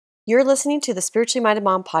You're listening to the Spiritually Minded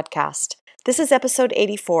Mom podcast. This is episode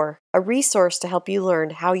 84, a resource to help you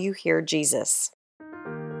learn how you hear Jesus.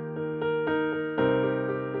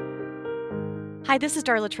 Hi, this is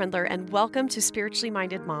Darla Trendler, and welcome to Spiritually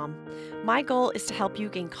Minded Mom. My goal is to help you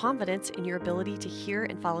gain confidence in your ability to hear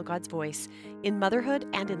and follow God's voice in motherhood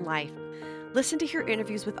and in life. Listen to hear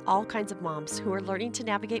interviews with all kinds of moms who are learning to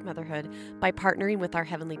navigate motherhood by partnering with our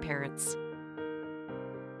heavenly parents.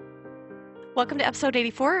 Welcome to episode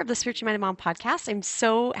 84 of the Spiritually Minded Mom podcast. I'm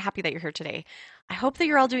so happy that you're here today. I hope that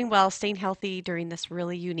you're all doing well, staying healthy during this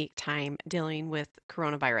really unique time dealing with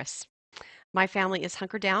coronavirus. My family is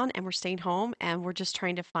hunkered down and we're staying home and we're just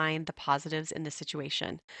trying to find the positives in this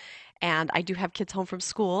situation. And I do have kids home from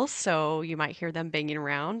school, so you might hear them banging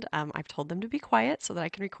around. I've told them to be quiet so that I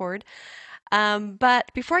can record.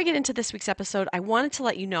 But before I get into this week's episode, I wanted to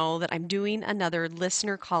let you know that I'm doing another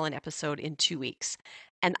listener call-in episode in 2 weeks,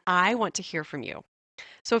 and I want to hear from you.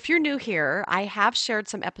 So if you're new here, I have shared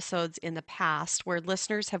some episodes in the past where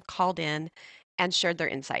listeners have called in and shared their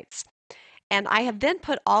insights. And I have then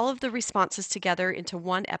put all of the responses together into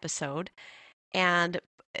one episode and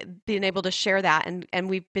been able to share that. And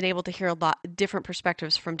we've been able to hear a lot different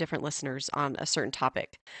perspectives from different listeners on a certain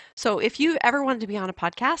topic. So if you ever wanted to be on a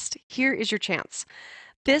podcast, here is your chance.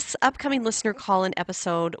 This upcoming listener call-in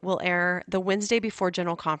episode will air the Wednesday before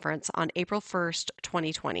General Conference on April 1st,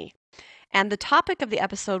 2020. And the topic of the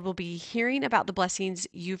episode will be hearing about the blessings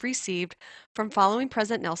you've received from following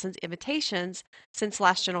President Nelson's invitations since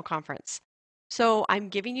last General Conference. So I'm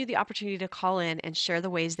giving you the opportunity to call in and share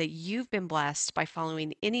the ways that you've been blessed by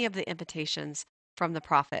following any of the invitations from the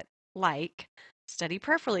prophet, like study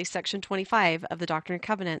prayerfully section 25 of the Doctrine and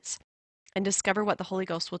Covenants and discover what the Holy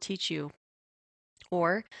Ghost will teach you.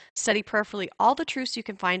 Or study prayerfully all the truths you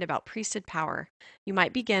can find about priesthood power. You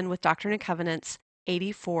might begin with Doctrine and Covenants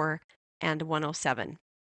 84 and 107.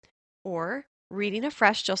 Or reading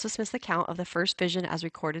afresh Joseph Smith's account of the first vision as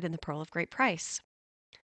recorded in the Pearl of Great Price.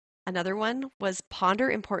 Another one was ponder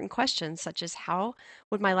important questions such as how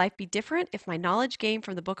would my life be different if my knowledge gained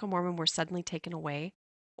from the Book of Mormon were suddenly taken away?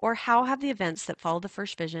 Or how have the events that followed the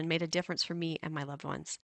first vision made a difference for me and my loved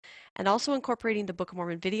ones? And also incorporating the Book of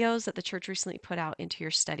Mormon videos that the church recently put out into your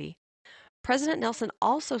study. President Nelson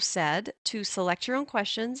also said to select your own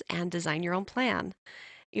questions and design your own plan.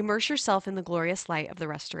 Immerse yourself in the glorious light of the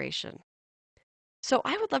restoration. So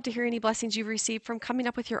I would love to hear any blessings you've received from coming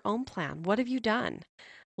up with your own plan. What have you done?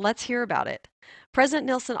 Let's hear about it. President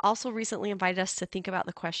Nelson also recently invited us to think about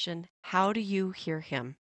the question, how do you hear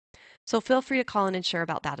him? So feel free to call in and share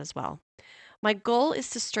about that as well. My goal is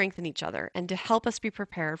to strengthen each other and to help us be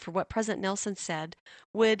prepared for what President Nelson said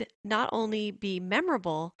would not only be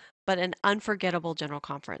memorable, but an unforgettable General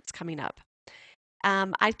Conference coming up.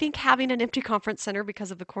 I think having an empty conference center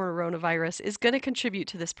because of the coronavirus is going to contribute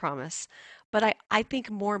to this promise. But I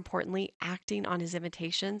think more importantly, acting on his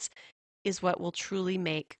invitations is what will truly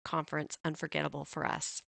make conference unforgettable for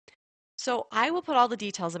us. So I will put all the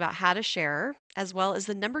details about how to share, as well as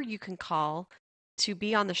the number you can call to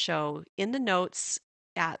be on the show in the notes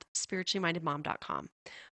at spirituallymindedmom.com.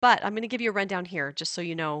 But I'm going to give you a rundown here just so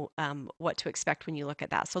you know what to expect when you look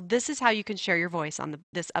at that. So this is how you can share your voice on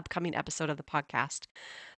this upcoming episode of the podcast.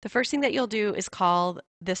 The first thing that you'll do is call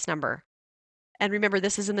this number. And remember,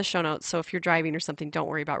 this is in the show notes. So if you're driving or something, don't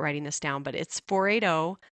worry about writing this down. But it's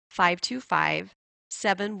 480 525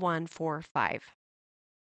 7145.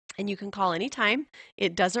 And you can call anytime.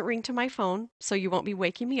 It doesn't ring to my phone, so you won't be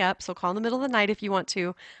waking me up. So call in the middle of the night if you want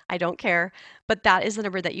to. I don't care. But that is the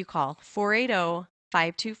number that you call, 480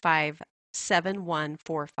 525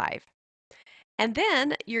 7145. And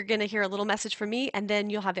then you're going to hear a little message from me, and then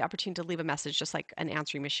you'll have the opportunity to leave a message just like an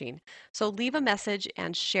answering machine. So leave a message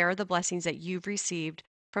and share the blessings that you've received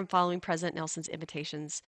from following President Nelson's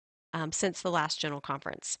invitations since the last General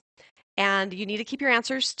Conference. And you need to keep your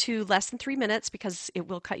answers to less than 3 minutes because it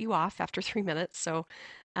will cut you off after 3 minutes. So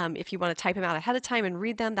if you want to type them out ahead of time and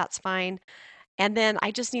read them, that's fine. And then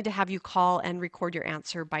I just need to have you call and record your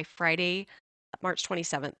answer by Friday, March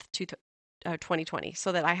 27th, 2020,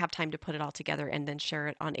 so that I have time to put it all together and then share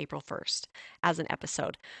it on April 1st as an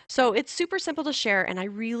episode. So it's super simple to share, and I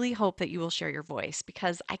really hope that you will share your voice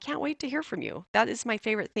because I can't wait to hear from you. That is my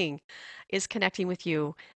favorite thing, is connecting with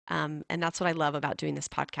you, and that's what I love about doing this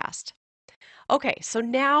podcast. Okay, so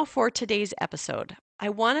now for today's episode, I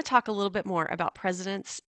want to talk a little bit more about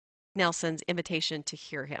President Nelson's invitation to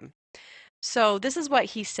hear him. So, this is what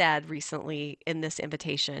he said recently in this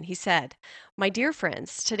invitation. He said, "My dear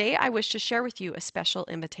friends, today I wish to share with you a special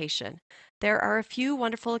invitation. There are a few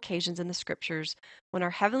wonderful occasions in the scriptures when our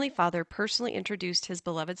Heavenly Father personally introduced his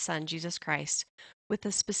beloved Son, Jesus Christ, with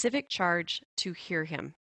a specific charge to hear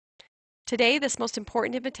him. Today, this most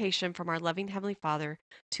important invitation from our loving Heavenly Father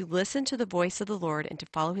to listen to the voice of the Lord and to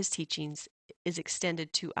follow His teachings is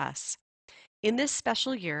extended to us. In this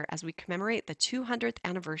special year, as we commemorate the 200th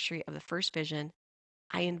anniversary of the first vision,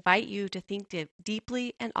 I invite you to think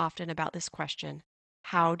deeply and often about this question: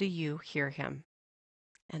 how do you hear Him?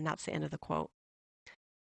 And that's the end of the quote.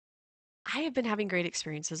 I have been having great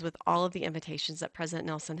experiences with all of the invitations that President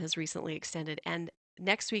Nelson has recently extended. And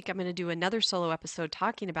next week, I'm going to do another solo episode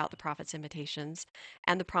talking about the prophet's invitations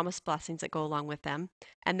and the promised blessings that go along with them.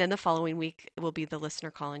 And then the following week will be the listener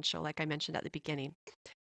call-in show, like I mentioned at the beginning.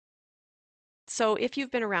 So if you've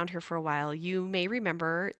been around here for a while, you may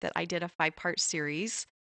remember that I did a 5-part series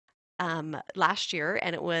last year,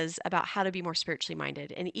 and it was about how to be more spiritually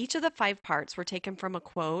minded. And each of the 5 parts were taken from a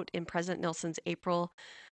quote in President Nelson's April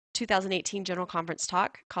 2018 General Conference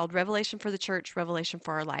talk called Revelation for the Church, Revelation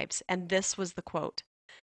for Our Lives. And this was the quote.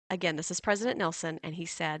 Again, this is President Nelson, and he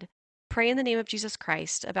said, "Pray in the name of Jesus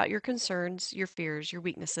Christ about your concerns, your fears, your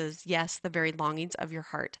weaknesses, yes, the very longings of your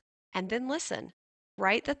heart. And then listen.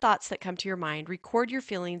 Write the thoughts that come to your mind, record your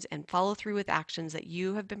feelings, and follow through with actions that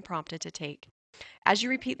you have been prompted to take. As you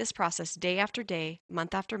repeat this process day after day,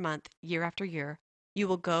 month after month, year after year, you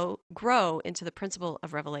will grow into the principle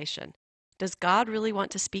of revelation. Does God really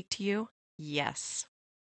want to speak to you? Yes."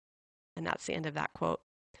 And that's the end of that quote.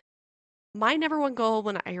 My number one goal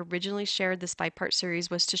when I originally shared this 5-part series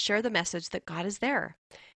was to share the message that God is there.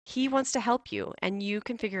 He wants to help you, and you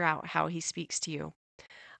can figure out how He speaks to you.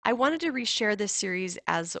 I wanted to reshare this series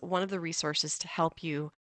as one of the resources to help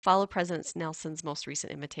you follow President Nelson's most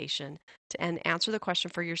recent invitation and answer the question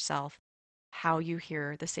for yourself: how you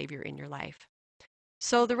hear the Savior in your life.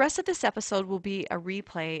 So the rest of this episode will be a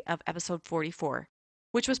replay of episode 44,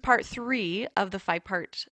 which was part 3 of the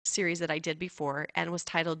 5-part series that I did before and was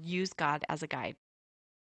titled Use God as a Guide.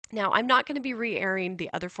 Now, I'm not going to be re-airing the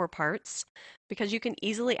other 4 parts because you can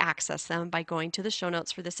easily access them by going to the show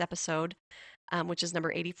notes for this episode, which is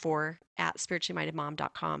number 84 at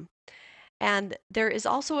spirituallymindedmom.com. And there is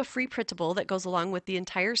also a free printable that goes along with the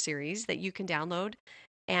entire series that you can download.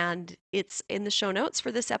 And it's in the show notes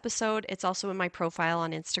for this episode. It's also in my profile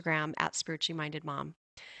on Instagram at spirituallymindedmom.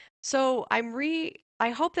 So I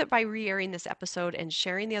hope that by re-airing this episode and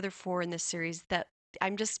sharing the other 4 in this series, that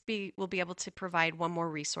will be able to provide one more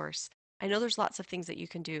resource. I know there's lots of things that you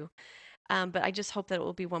can do, but I just hope that it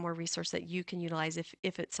will be one more resource that you can utilize if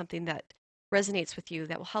it's something that resonates with you,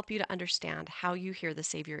 that will help you to understand how you hear the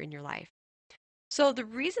Savior in your life. So the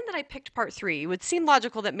reason that I picked part 3 would seem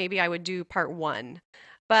logical that maybe I would do part 1,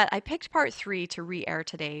 but I picked part 3 to re-air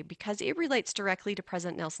today because it relates directly to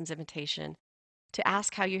President Nelson's invitation to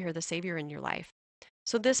ask how you hear the Savior in your life.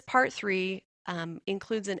 So this part 3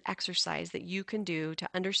 includes an exercise that you can do to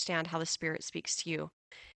understand how the Spirit speaks to you.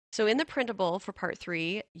 So in the printable for part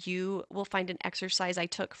 3, you will find an exercise I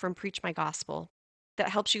took from Preach My Gospel that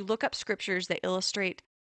helps you look up scriptures that illustrate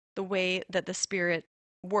the way that the Spirit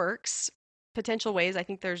works, potential ways. I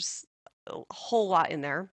think there's a whole lot in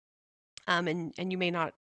there, and you may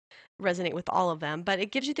not resonate with all of them, but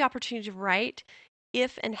it gives you the opportunity to write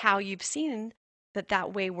if and how you've seen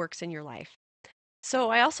that way works in your life. So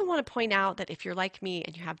I also want to point out that if you're like me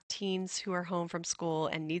and you have teens who are home from school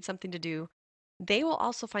and need something to do, they will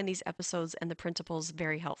also find these episodes and the printables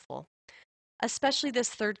very helpful. Especially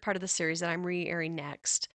this 3rd part of the series that I'm re-airing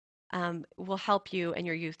next will help you and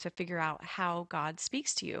your youth to figure out how God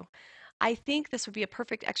speaks to you. I think this would be a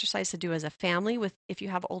perfect exercise to do as a family if you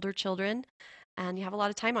have older children and you have a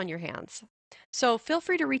lot of time on your hands. So feel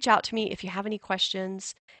free to reach out to me if you have any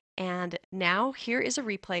questions. And now here is a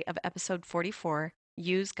replay of episode 44,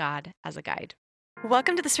 Use God as a Guide.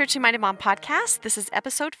 Welcome to the Spiritually Minded Mom podcast. This is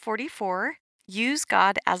episode 44, Use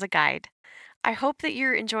God as a Guide. I hope that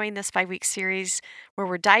you're enjoying this 5-week series where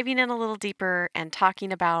we're diving in a little deeper and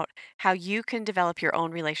talking about how you can develop your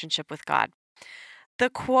own relationship with God. The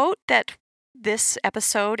quote that this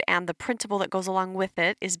episode and the printable that goes along with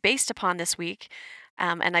it is based upon this week,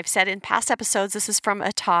 and I've said in past episodes, this is from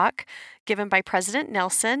a talk given by President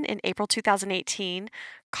Nelson in April 2018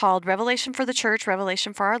 called Revelation for the Church,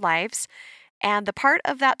 Revelation for Our Lives. And the part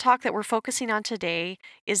of that talk that we're focusing on today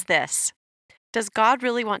is this: does God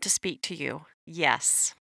really want to speak to you?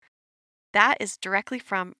 Yes. That is directly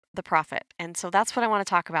from the prophet. And so that's what I want to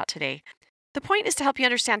talk about today. The point is to help you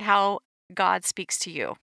understand how God speaks to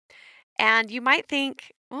you. And you might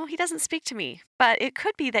think, well, He doesn't speak to me, but it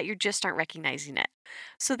could be that you just aren't recognizing it.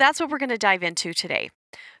 So that's what we're going to dive into today.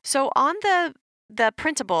 So on the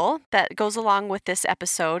printable that goes along with this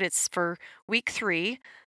episode, it's for week 3,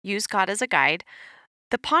 Use God as a Guide.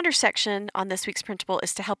 The ponder section on this week's printable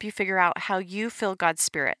is to help you figure out how you feel God's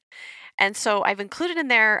Spirit. And so I've included in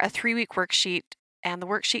there a 3-week worksheet, and the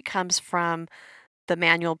worksheet comes from the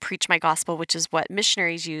manual Preach My Gospel, which is what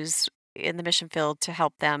missionaries use in the mission field to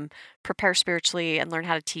help them prepare spiritually and learn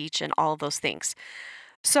how to teach and all of those things.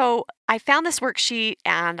 So I found this worksheet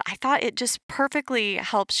and I thought it just perfectly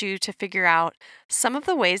helps you to figure out some of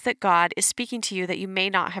the ways that God is speaking to you that you may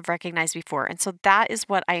not have recognized before. And so that is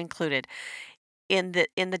what I included in the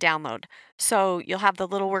download. So you'll have the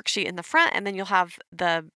little worksheet in the front, and then you'll have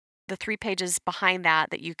the 3 pages behind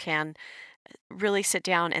that you can really sit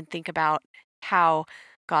down and think about how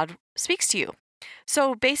God speaks to you.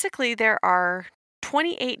 So basically, there are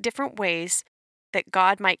 28 different ways that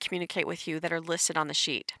God might communicate with you that are listed on the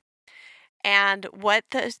sheet. And what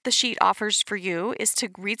the sheet offers for you is to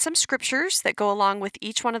read some scriptures that go along with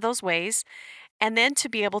each one of those ways, and then to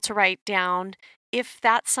be able to write down if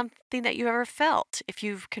that's something that you ever felt, if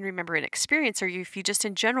you can remember an experience, or if you just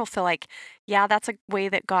in general feel like, yeah, that's a way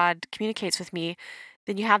that God communicates with me,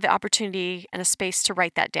 then you have the opportunity and a space to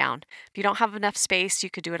write that down. If you don't have enough space, you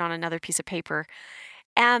could do it on another piece of paper.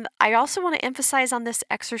 And I also want to emphasize on this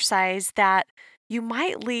exercise that you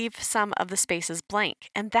might leave some of the spaces blank,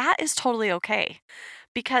 and that is totally okay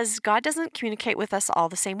because God doesn't communicate with us all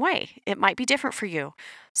the same way. It might be different for you.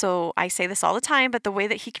 So I say this all the time, but the way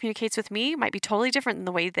that He communicates with me might be totally different than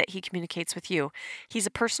the way that He communicates with you. He's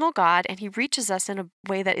a personal God, and He reaches us in a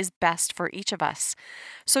way that is best for each of us.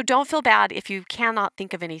 So don't feel bad if you cannot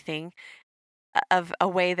think of anything of a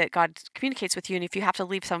way that God communicates with you, and if you have to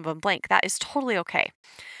leave some of them blank, that is totally okay.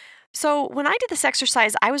 So, when I did this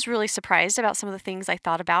exercise, I was really surprised about some of the things I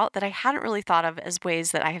thought about that I hadn't really thought of as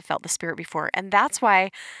ways that I have felt the Spirit before. And that's why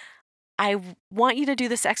want you to do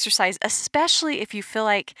this exercise, especially if you feel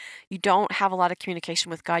like you don't have a lot of communication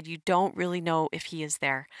with God. You don't really know if He is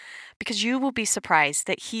there, because you will be surprised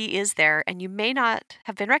that He is there and you may not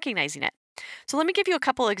have been recognizing it. So, let me give you a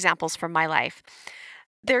couple examples from my life.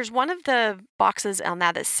 There's one of the boxes on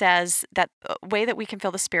that says that the way that we can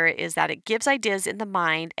feel the Spirit is that it gives ideas in the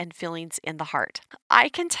mind and feelings in the heart. I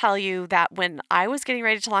can tell you that when I was getting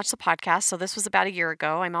ready to launch the podcast, so this was about a year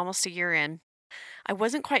ago, I'm almost a year in, I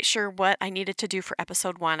wasn't quite sure what I needed to do for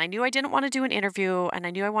episode 1. I knew I didn't want to do an interview, and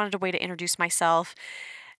I knew I wanted a way to introduce myself,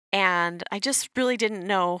 and I just really didn't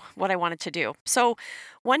know what I wanted to do. So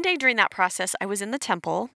one day during that process, I was in the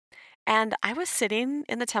temple, and I was sitting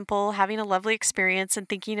in the temple having a lovely experience and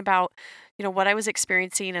thinking about, what I was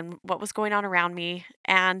experiencing and what was going on around me.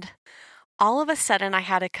 And all of a sudden, I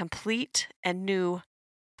had a complete and new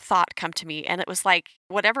thought come to me. And it was like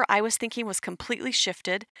whatever I was thinking was completely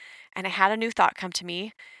shifted. And I had a new thought come to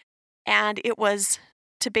me. And it was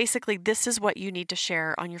to basically, this is what you need to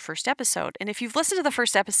share on your first episode. And if you've listened to the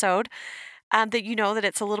first episode, that you know that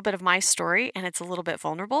it's a little bit of my story, and it's a little bit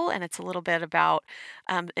vulnerable, and it's a little bit about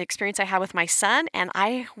an experience I had with my son. And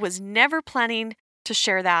I was never planning to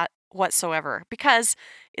share that whatsoever because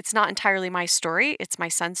it's not entirely my story, it's my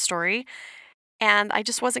son's story. And I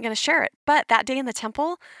just wasn't going to share it. But that day in the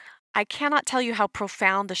temple, I cannot tell you how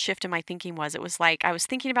profound the shift in my thinking was. It was like I was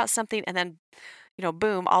thinking about something, and then,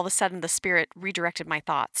 boom, all of a sudden the Spirit redirected my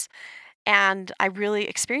thoughts. And I really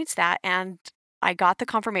experienced that. And I got the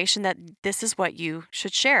confirmation that this is what you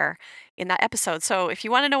should share in that episode. So if you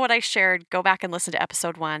want to know what I shared, go back and listen to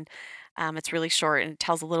episode 1. It's really short and it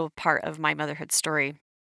tells a little part of my motherhood story.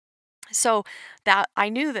 So that I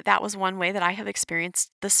knew that was one way that I have experienced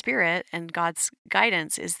the Spirit and God's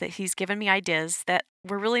guidance, is that He's given me ideas that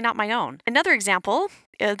were really not my own. Another example,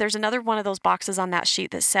 there's another one of those boxes on that sheet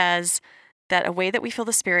that says that a way that we feel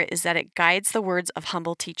the Spirit is that it guides the words of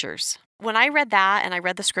humble teachers. When I read that and I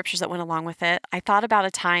read the scriptures that went along with it, I thought about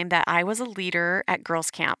a time that I was a leader at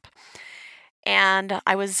girls' camp. And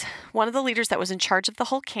I was one of the leaders that was in charge of the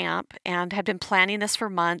whole camp and had been planning this for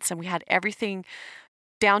months, and we had everything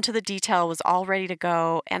down to the detail, was all ready to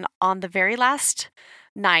go. And on the very last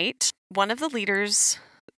night, one of the leaders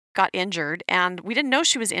got injured, and we didn't know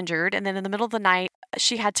she was injured. And then in the middle of the night,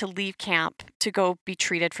 she had to leave camp to go be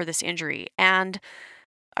treated for this injury. And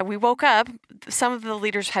we woke up. Some of the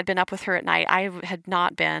leaders had been up with her at night. I had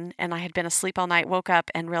not been, and I had been asleep all night, woke up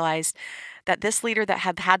and realized that this leader that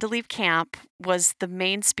had to leave camp was the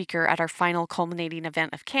main speaker at our final culminating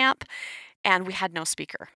event of camp, and we had no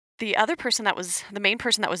speaker. The other person the main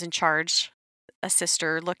person that was in charge, a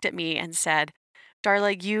sister, looked at me and said,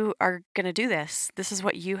 "Darla, you are going to do this. This is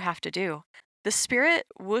what you have to do." The Spirit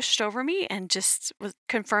whooshed over me and just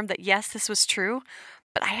confirmed that, yes, this was true,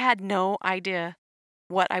 but I had no idea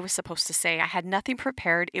what I was supposed to say. I had nothing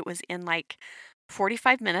prepared. It was in like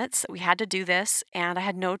 45 minutes that we had to do this, and I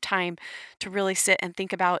had no time to really sit and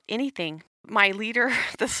think about anything. my leader,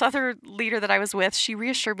 this other leader that I was with, she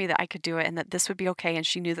reassured me that I could do it and that this would be okay. And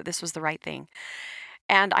she knew that this was the right thing.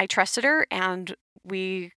 And I trusted her, and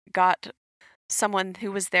we got someone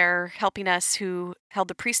who was there helping us who held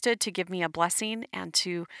the priesthood to give me a blessing and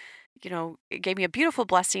to, it gave me a beautiful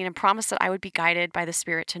blessing and promised that I would be guided by the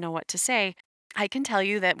Spirit to know what to say. I can tell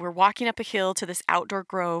you that we're walking up a hill to this outdoor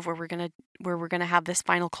grove where we're gonna have this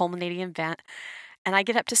final culminating event. And I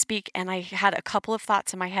get up to speak, and I had a couple of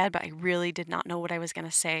thoughts in my head, but I really did not know what I was going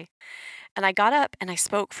to say. And I got up and I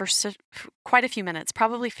spoke for quite a few minutes,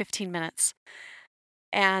 probably 15 minutes,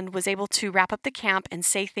 and was able to wrap up the camp and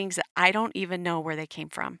say things that I don't even know where they came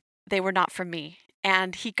from. They were not from me.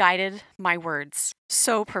 And he guided my words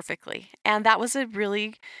so perfectly. And that was a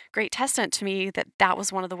really great testament to me that that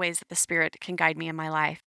was one of the ways that the Spirit can guide me in my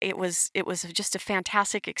life. It was just a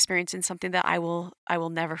fantastic experience and something that I will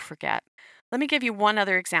never forget. Let me give you one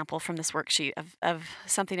other example from this worksheet of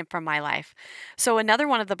something from my life. So another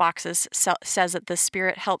one of the boxes says that the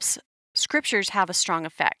Spirit helps scriptures have a strong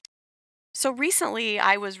effect. So recently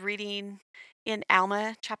I was reading in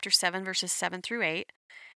Alma chapter 7, verses 7 through 8,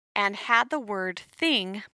 and had the word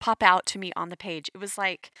thing pop out to me on the page. It was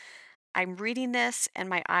like I'm reading this and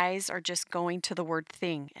my eyes are just going to the word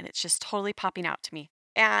thing, and it's just totally popping out to me.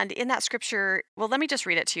 And in that scripture, well, let me just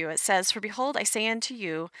read it to you. It says, "For behold, I say unto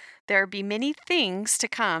you, there be many things to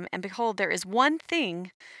come, and behold, there is one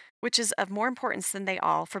thing which is of more importance than they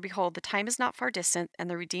all. For behold, the time is not far distant, and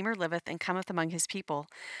the Redeemer liveth and cometh among his people.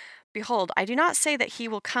 Behold, I do not say that he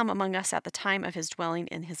will come among us at the time of his dwelling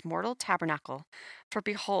in his mortal tabernacle. For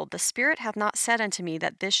behold, the Spirit hath not said unto me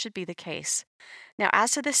that this should be the case. Now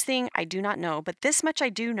as to this thing I do not know, but this much I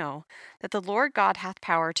do know, that the Lord God hath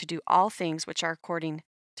power to do all things which are according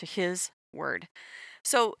to his word."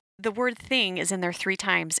 So the word thing is in there 3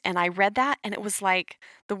 times, and I read that, and it was like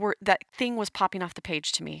the word that thing was popping off the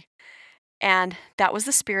page to me. And that was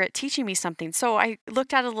the Spirit teaching me something. So I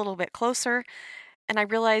looked at it a little bit closer, and I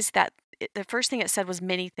realized that the first thing it said was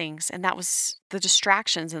many things, and that was the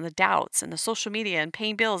distractions and the doubts and the social media and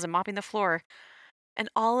paying bills and mopping the floor and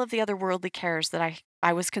all of the other worldly cares that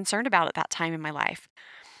I was concerned about at that time in my life.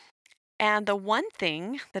 And the one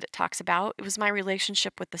thing that it talks about, it was my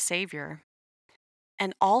relationship with the Savior.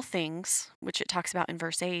 And all things, which it talks about in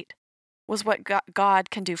verse 8, was what God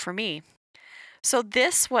can do for me. So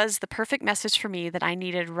this was the perfect message for me that I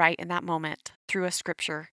needed right in that moment through a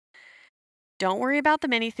scripture. Don't worry about the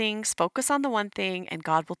many things, focus on the one thing, and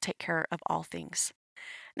God will take care of all things.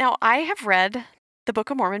 Now, I have read the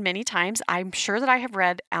Book of Mormon many times. I'm sure that I have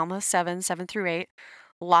read Alma 7, 7 through 8,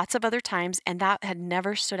 lots of other times, and that had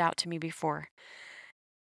never stood out to me before.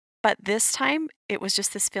 But this time, it was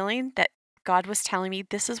just this feeling that God was telling me,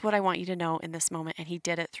 this is what I want you to know in this moment, and He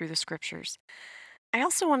did it through the scriptures. I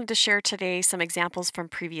also wanted to share today some examples from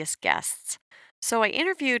previous guests. So I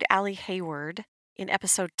interviewed Allie Hayward in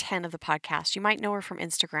episode 10 of the podcast. You might know her from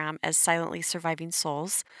Instagram as Silently Surviving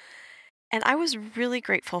Souls. And I was really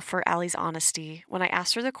grateful for Allie's honesty when I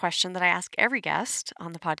asked her the question that I ask every guest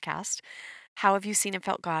on the podcast: how have you seen and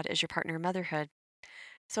felt God as your partner in motherhood?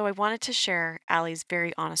 So I wanted to share Allie's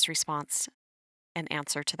very honest response and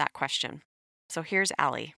answer to that question. So here's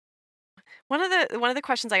Allie. One of the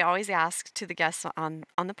questions I always ask to the guests on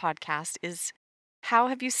the podcast is, how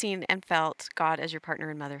have you seen and felt God as your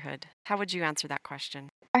partner in motherhood? How would you answer that question?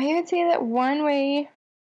 I would say that one way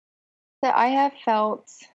that I have felt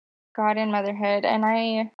God in motherhood, and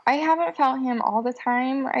I haven't felt him all the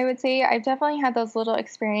time. I would say I've definitely had those little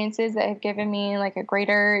experiences that have given me like a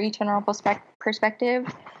greater eternal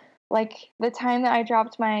perspective. Like the time that I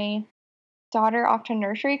dropped my daughter off to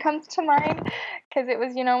nursery comes to mind because it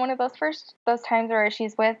was, one of those times where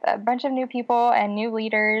she's with a bunch of new people and new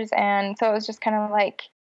leaders, and so it was just kind of like,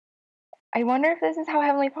 I wonder if this is how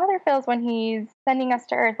Heavenly Father feels when He's sending us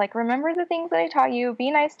to earth. Like, remember the things that I taught you,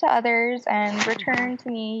 be nice to others, and Mhm. return to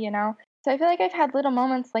me. So I feel like I've had little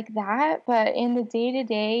moments like that, but in the day to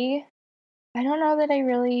day, I don't know that I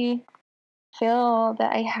really feel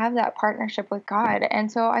that I have that partnership with God.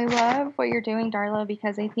 And so I love what you're doing, Darla,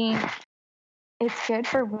 because I think it's good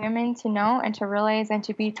for women to know and to realize and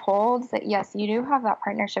to be told that, yes, you do have that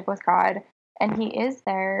partnership with God and He is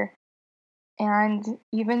there, and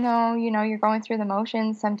even though, you're going through the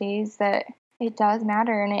motions some days, that it does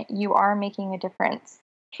matter and you are making a difference.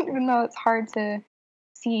 Even though it's hard to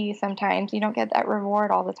see sometimes, you don't get that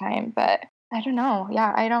reward all the time. But I don't know.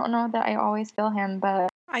 Yeah, I don't know that I always feel him, but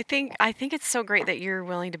I think it's so great that you're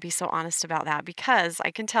willing to be so honest about that, because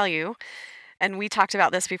I can tell you, and we talked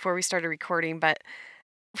about this before we started recording, but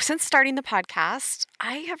since starting the podcast,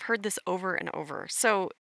 I have heard this over and over.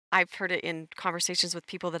 So I've heard it in conversations with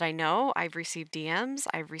people that I know. I've received DMs.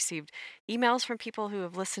 I've received emails from people who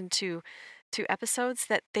have listened to episodes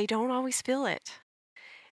that they don't always feel it.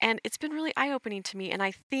 And it's been really eye-opening to me. And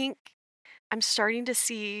I think I'm starting to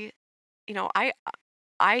see, you know,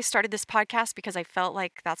 I started this podcast because I felt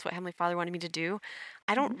like that's what Heavenly Father wanted me to do.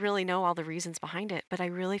 I Mhm. don't really know all the reasons behind it, but I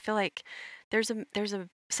really feel like there's a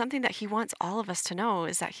something that he wants all of us to know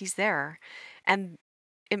is that he's there. And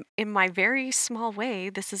in my very small way,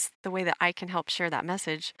 this is the way that I can help share that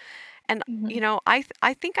message. And Mhm.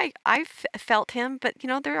 I think I've felt him, but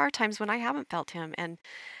there are times when I haven't felt him. And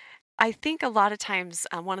I think a lot of times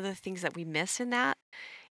one of the things that we miss in that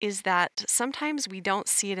is that sometimes we don't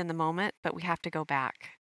see it in the moment, but we have to go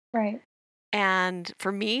back. Right. And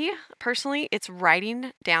for me personally, it's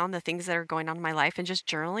writing down the things that are going on in my life and just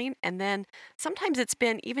journaling. And then sometimes it's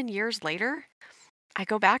been even years later, I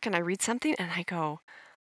go back and I read something and I go,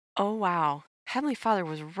 oh, wow, Heavenly Father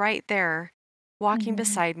was right there walking Mhm.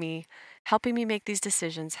 beside me, helping me make these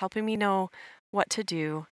decisions, helping me know what to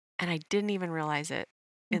do. And I didn't even realize it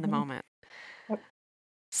in the Mhm. moment. Yep.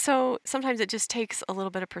 So sometimes it just takes a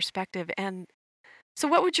little bit of perspective. And so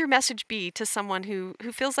what would your message be to someone who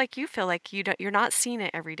feels like you feel like you're not seeing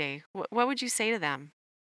it every day? What would you say to them?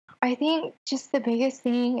 I think just the biggest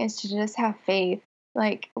thing is to just have faith.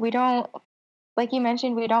 Like, we don't, like you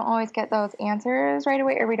mentioned, we don't always get those answers right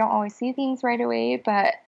away, or we don't always see things right away.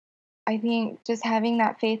 But I think just having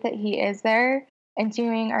that faith that He is there and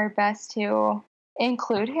doing our best to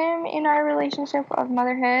include Him in our relationship of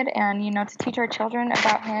motherhood, and, to teach our children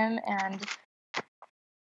about Him,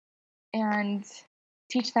 and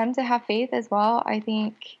teach them to have faith as well, I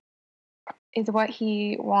think is what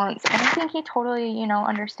He wants. And I think He totally,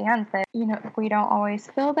 understands that, we don't always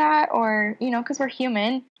feel that, or, because we're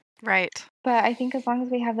human. Right. But I think as long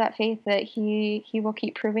as we have that faith that He will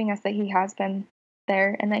keep proving us that He has been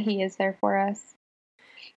there and that He is there for us.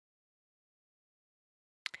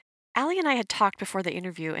 Allie and I had talked before the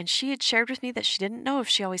interview, and she had shared with me that she didn't know if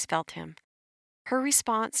she always felt him. Her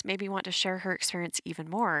response made me want to share her experience even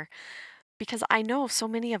more because I know so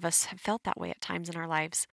many of us have felt that way at times in our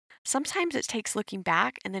lives. Sometimes it takes looking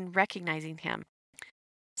back and then recognizing him.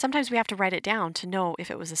 Sometimes we have to write it down to know if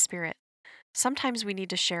it was a spirit. Sometimes we need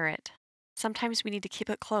to share it. Sometimes we need to keep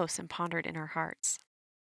it close and ponder it in our hearts.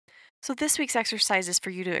 So, this week's exercise is for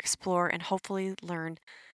you to explore and hopefully learn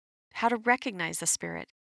how to recognize the Spirit.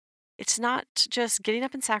 It's not just getting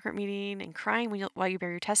up in sacrament meeting and crying while you bear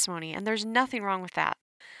your testimony, and there's nothing wrong with that.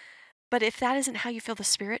 But if that isn't how you feel the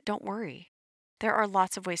Spirit, don't worry. There are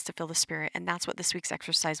lots of ways to feel the Spirit, and that's what this week's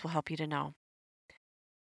exercise will help you to know.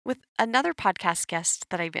 With another podcast guest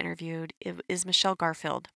that I've interviewed is Michelle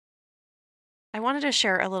Garfield. I wanted to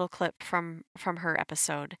share a little clip from her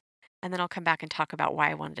episode, and then I'll come back and talk about why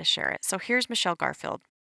I wanted to share it. So here's Michelle Garfield.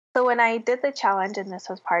 So when I did the challenge and this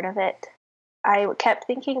was part of it, I kept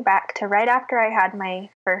thinking back to right after I had my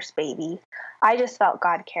first baby. I just felt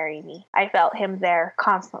God carry me. I felt Him there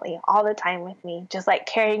constantly, all the time with me, just like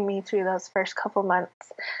carrying me through those first couple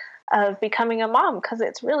months of becoming a mom because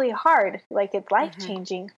it's really hard. Like it's life Hmm.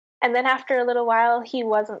 changing. And then after a little while, He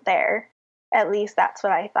wasn't there. At least that's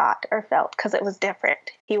what I thought or felt because it was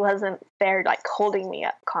different. He wasn't there, like holding me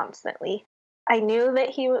up constantly. I knew that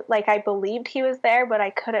He was like, I believed He was there, but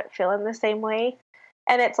I couldn't feel Him the same way.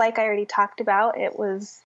 And it's like I already talked about, it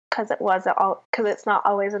was because it's not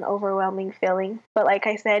always an overwhelming feeling. But like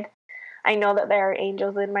I said, I know that there are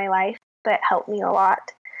angels in my life that help me a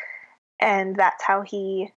lot, and that's how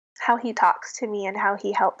he talks to me and how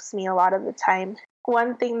he helps me a lot of the time.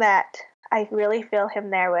 One thing that I really feel Him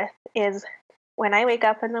there with is when I wake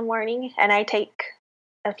up in the morning and I take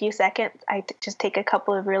a few seconds, just take a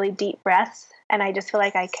couple of really deep breaths, and I just feel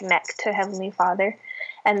like I connect to Heavenly Father.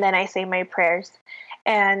 And then I say my prayers.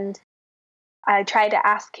 And I try to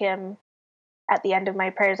ask Him at the end of my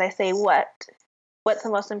prayers, I say, what's the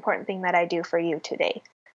most important thing that I do for you today?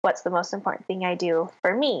 What's the most important thing I do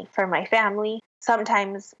for me, for my family?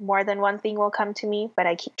 Sometimes more than one thing will come to me, but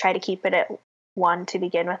try to keep it at one to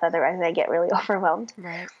begin with. Otherwise, I get really overwhelmed.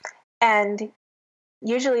 Right. And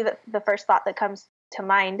usually the first thought that comes to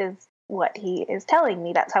mind is what He is telling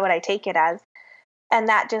me. That's how what I take it as. And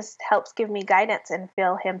that just helps give me guidance and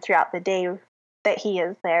feel Him throughout the day, that He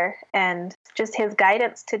is there, and just His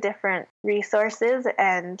guidance to different resources.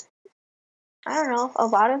 And I don't know, a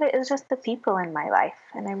lot of it is just the people in my life,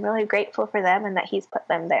 and I'm really grateful for them and that He's put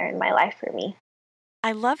them there in my life for me.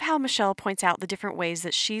 I love how Michelle points out the different ways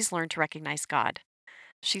that she's learned to recognize God.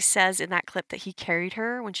 She says in that clip that He carried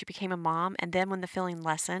her when she became a mom and then when the feeling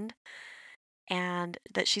lessened, and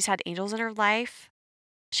that she's had angels in her life.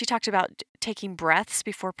 She talked about taking breaths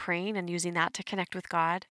before praying and using that to connect with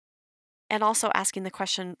God. And also asking the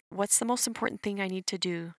question, what's the most important thing I need to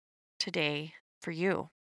do today for you?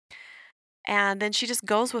 And then she just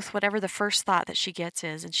goes with whatever the first thought that she gets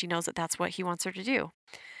is, and she knows that that's what he wants her to do.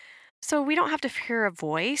 So we don't have to hear a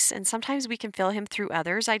voice, and sometimes we can feel him through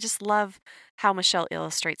others. I just love how Michelle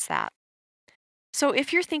illustrates that. So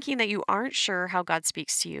if you're thinking that you aren't sure how God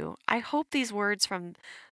speaks to you, I hope these words from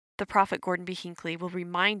the prophet Gordon B. Hinckley will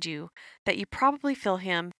remind you that you probably feel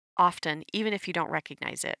him often, even if you don't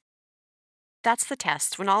recognize it. That's the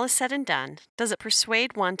test. When all is said and done, does it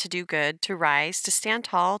persuade one to do good, to rise, to stand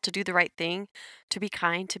tall, to do the right thing, to be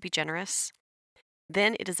kind, to be generous?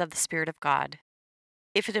 Then it is of the Spirit of God.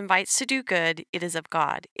 If it invites to do good, it is of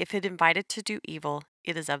God. If it invited to do evil,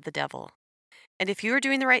 it is of the devil. And if you are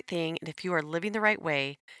doing the right thing, and if you are living the right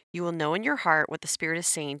way, you will know in your heart what the Spirit is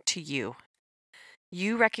saying to you.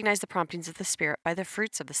 You recognize the promptings of the Spirit by the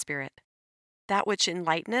fruits of the Spirit. That which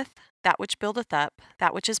enlighteneth, that which buildeth up,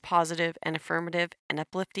 that which is positive and affirmative and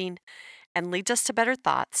uplifting, and leads us to better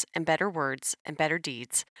thoughts and better words and better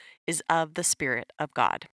deeds, is of the Spirit of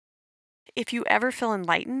God. If you ever feel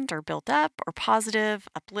enlightened or built up or positive,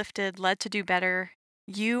 uplifted, led to do better,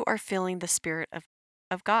 you are feeling the Spirit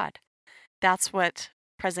of God. That's what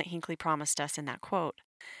President Hinckley promised us in that quote.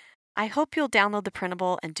 I hope you'll download the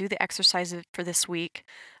printable and do the exercise for this week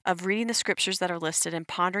of reading the scriptures that are listed and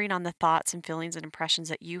pondering on the thoughts and feelings and impressions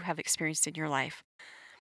that you have experienced in your life.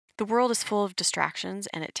 The world is full of distractions,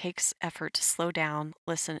 and it takes effort to slow down,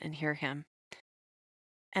 listen, and hear Him.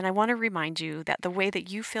 And I want to remind you that the way that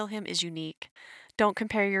you feel Him is unique. Don't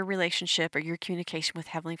compare your relationship or your communication with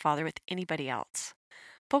Heavenly Father with anybody else.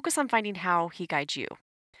 Focus on finding how He guides you.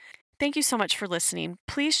 Thank you so much for listening.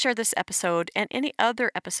 Please share this episode and any other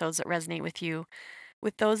episodes that resonate with you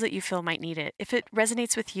with those that you feel might need it. If it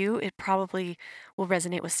resonates with you, it probably will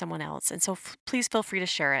resonate with someone else. And so please feel free to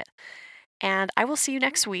share it. And I will see you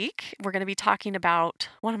next week. We're going to be talking about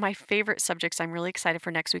one of my favorite subjects. I'm really excited for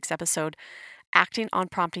next week's episode, acting on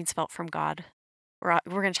promptings felt from God. We're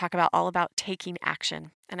going to talk all about taking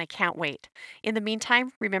action, and I can't wait. In the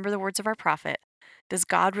meantime, remember the words of our prophet. Does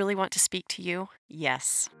God really want to speak to you?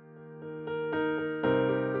 Yes.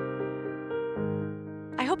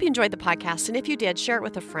 I hope you enjoyed the podcast, and if you did, share it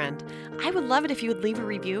with a friend. I would love it if you would leave a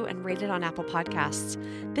review and rate it on Apple Podcasts.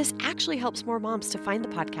 This actually helps more moms to find the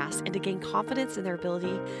podcast and to gain confidence in their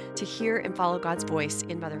ability to hear and follow God's voice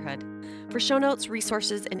in motherhood. For show notes,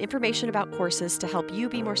 resources, and information about courses to help you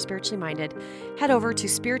be more spiritually minded, head over to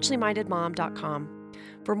spirituallymindedmom.com.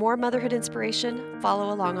 For more motherhood inspiration,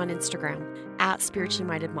 follow along on Instagram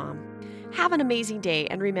 @spirituallymindedmom. Have an amazing day,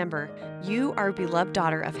 and remember, you are a beloved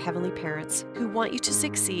daughter of heavenly parents who want you to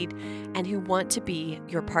succeed and who want to be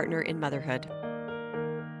your partner in motherhood.